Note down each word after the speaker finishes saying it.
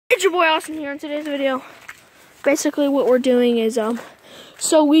it's your boy Austin here in today's video. Basically what we're doing is,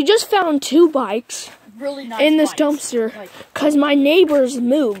 so we just found 2 bikes really nice in this bikes. dumpster because my neighbors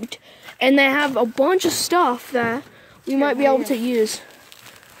moved and they have a bunch of stuff that we might be able to use.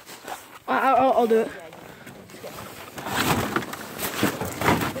 I'll do it.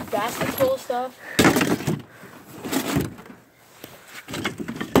 The basket full of stuff.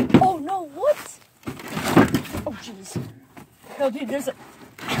 Oh no, what? Oh jeez. No dude, there's a...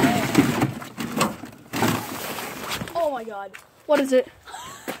 Oh my god. What is it?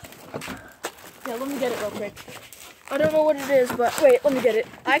 Yeah, let me get it real quick. I don't know what it is, but Wait, let me get it.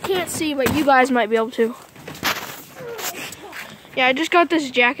 I can't see, but you guys might be able to. Yeah, I just got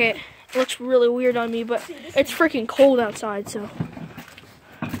this jacket. It looks really weird on me, but it's freaking cold outside, so.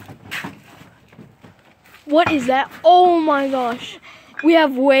 What is that? Oh my gosh. We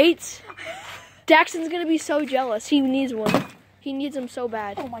have weights. Daxton's gonna be so jealous. He needs one. He needs them so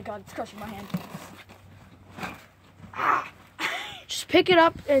bad. Oh my god, it's crushing my hand. Just pick it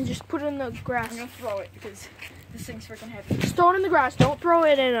up and just put it in the grass. I'm gonna throw it because this thing's freaking heavy. Just throw it in the grass. Don't throw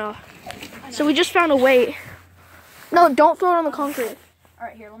it in So we just found a weight. No, don't throw it on the concrete.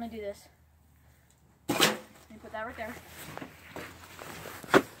 Alright, here, let me do this. Let me put that right there.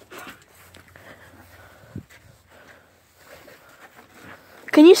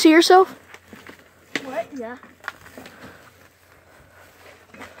 Can you see yourself? What? Yeah.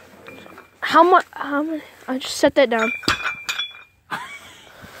 How much? I just set that down.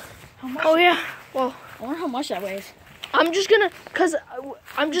 How much? Oh yeah. Well, I wonder how much that weighs. I'm just gonna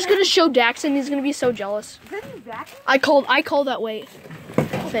show Daxton. He's gonna be so jealous. Is that in vacuum? I call that weight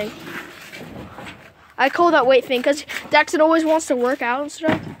thing. I call that weight thing because Daxton always wants to work out and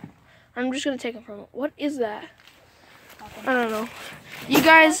stuff. I'm just gonna take it from him. What is that? I don't know. You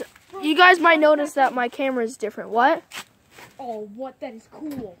guys might notice that my camera is different. What? Oh, what? That is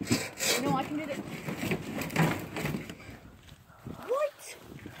cool. You know, I can do that. What?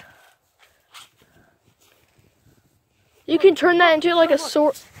 You can turn that into like a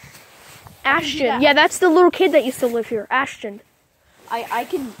sword. Ashton. Yeah, that's the little kid that used to live here. Ashton. I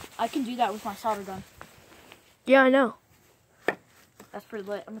can do that with my solder gun. Yeah, I know. That's pretty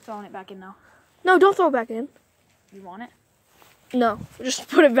lit. I'm throwing it back in now. No, don't throw it back in. You want it? No, just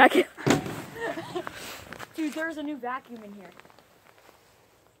put it back in. Dude, there's a new vacuum in here.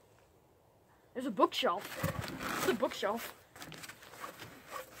 There's a bookshelf. It's a bookshelf.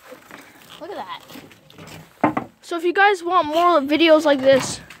 Look at that. So if you guys want more videos like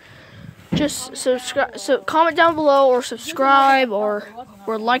this, just subscribe. So comment down below or subscribe or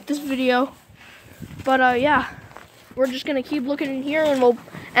like this video. But yeah, we're just gonna keep looking in here and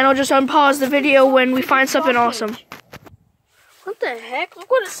I'll just unpause the video when we find something awesome. What the heck? Look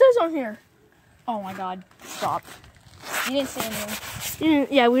what it says on here. Oh my god. Stop. You didn't say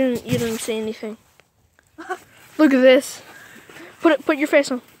anything. You didn't say anything. Look at this. Put your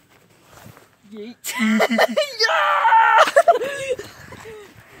face on. Yeet.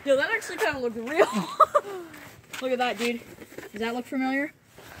 Yo, that actually kind of looked real. Look at that, dude. Does that look familiar?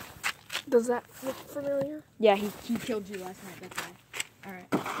 Does that look familiar? Yeah, he killed you last night, that's why. Alright.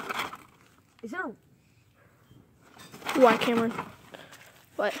 Is there a... Why, Cameron?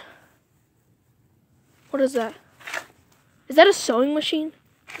 What? What is that? Is that a sewing machine?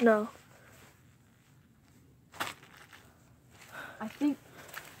 No. I think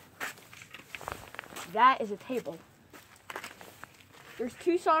that is a table. There's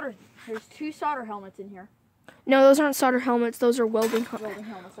two solder helmets in here. No, those aren't solder helmets. Those are welding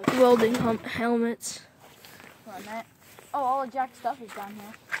helmets. Helmets. Oh, all of Jack's stuff is down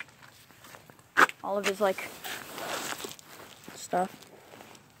here. All of his like stuff.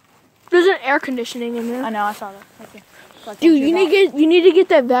 There's an air conditioning in there. I know, I saw that. Okay. So Dude, you need to get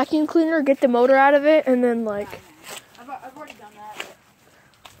that vacuum cleaner, get the motor out of it, and then like. I've already done that.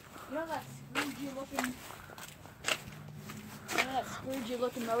 You know that squeegee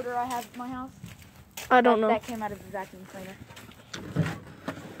looking motor I have at my house? I don't know. That came out of the vacuum cleaner.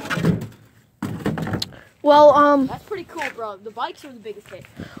 Well, that's pretty cool, bro. The bikes are the biggest hit.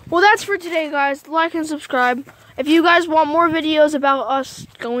 Well, that's for today, guys. Like and subscribe. If you guys want more videos about us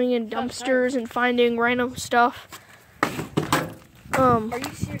going in dumpsters and finding random stuff. Are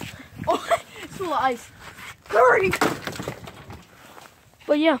you serious? Oh, it's full of ice. Hurry!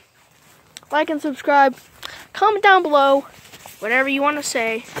 But yeah, like and subscribe. Comment down below whatever you want to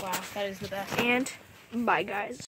say. Wow, that is the best. And bye, guys.